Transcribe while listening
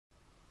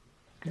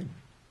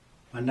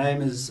My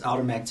name is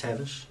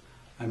MacTavish.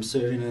 I'm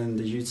serving in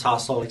the Utah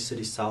Salt Lake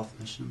City South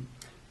Mission,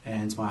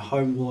 and my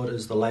home ward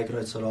is the Lake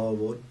Rotorua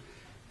ward,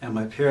 and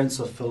my parents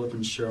are Philip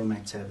and Cheryl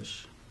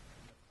MacTavish.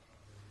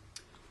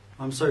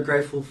 I'm so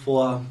grateful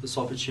for this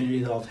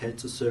opportunity that I've had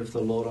to serve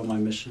the Lord on my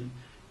mission,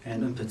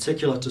 and in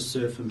particular to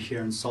serve Him here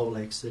in Salt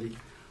Lake City.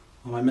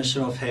 On my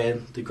mission, I've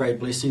had the great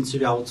blessing to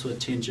be able to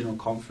attend General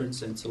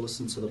Conference and to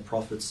listen to the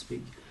prophet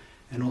speak,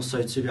 and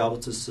also to be able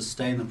to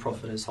sustain the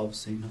prophet as I've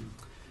seen him.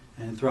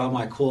 And throughout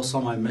my course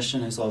on my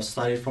mission, as I've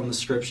studied from the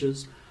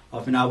scriptures,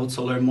 I've been able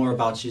to learn more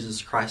about Jesus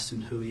Christ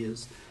and who He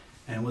is.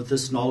 And with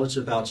this knowledge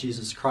about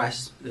Jesus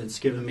Christ, it's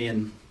given me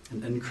an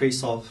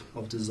increase of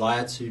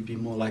desire to be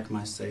more like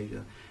my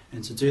Savior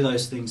and to do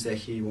those things that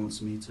He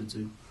wants me to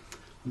do.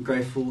 I'm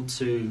grateful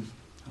to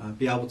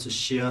be able to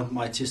share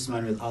my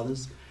testimony with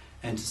others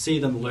and to see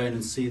them learn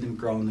and see them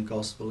grow in the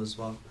gospel as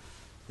well.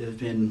 There have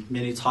been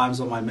many times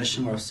on my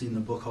mission where I've seen the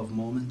Book of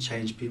Mormon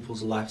change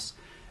people's lives,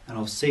 and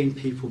I've seen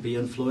people be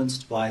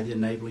influenced by the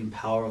enabling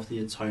power of the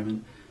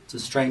atonement to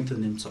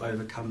strengthen them to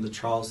overcome the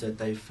trials that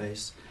they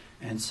face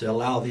and to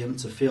allow them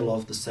to feel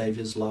of the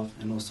Saviour's love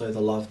and also the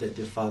love that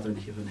their Father in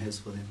heaven has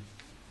for them.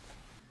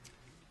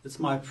 It's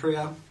my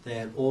prayer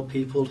that all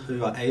people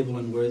who are able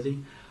and worthy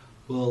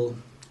will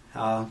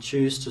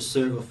choose to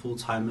serve a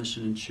full-time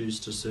mission and choose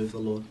to serve the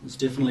Lord. It's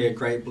definitely a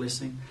great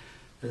blessing.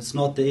 It's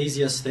not the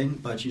easiest thing,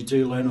 but you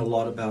do learn a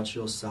lot about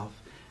yourself.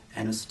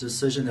 And it's a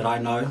decision that I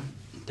know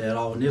that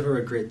I will never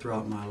regret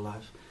throughout my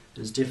life. It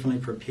has definitely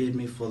prepared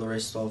me for the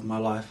rest of my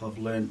life. I've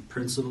learned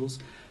principles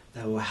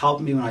that will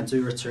help me when I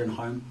do return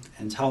home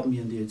and help me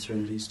in the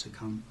eternities to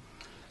come.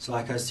 So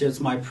like I said, it's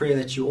my prayer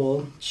that you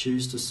all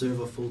choose to serve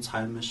a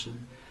full-time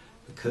mission,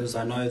 because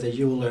I know that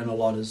you will learn a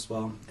lot as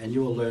well, and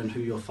you will learn who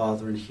your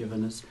Father in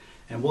heaven is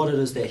and what it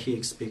is that He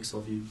expects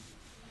of you.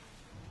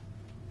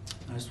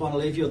 I just want to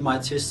leave you with my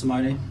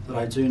testimony that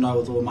I do know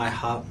with all my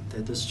heart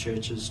that this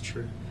church is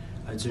true.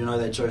 I do know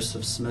that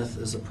Joseph Smith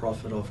is a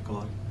prophet of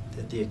God,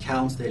 that the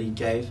accounts that he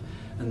gave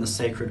in the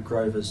sacred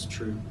grove is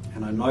true.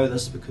 And I know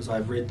this because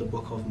I've read the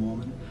Book of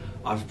Mormon.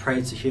 I've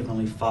prayed to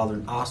Heavenly Father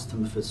and asked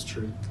Him if it's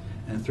true.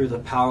 And through the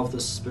power of the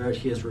Spirit,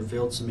 He has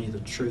revealed to me the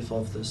truth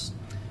of this.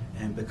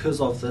 And because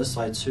of this,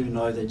 I too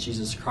know that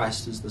Jesus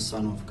Christ is the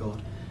Son of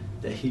God,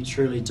 that He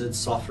truly did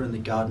suffer in the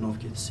Garden of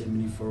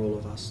Gethsemane for all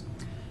of us.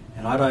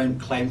 And I don't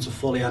claim to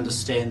fully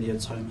understand the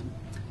atonement.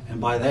 And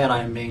by that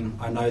I mean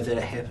I know that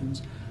it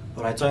happened,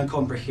 but I don't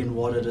comprehend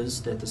what it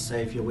is that the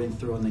Saviour went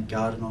through in the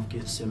Garden of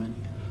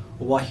Gethsemane,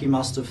 or what He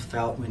must have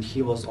felt when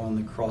He was on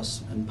the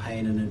cross in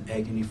pain and in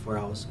agony for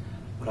hours.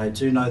 But I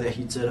do know that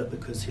He did it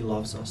because He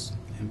loves us.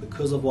 And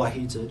because of what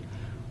He did,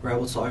 we're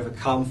able to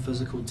overcome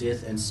physical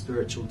death and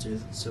spiritual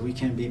death, so we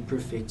can be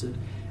perfected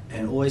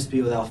and always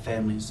be with our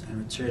families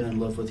and return and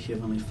live with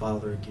Heavenly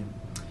Father again.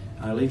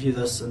 And I leave you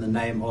this in the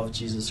name of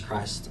Jesus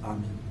Christ.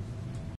 Amen.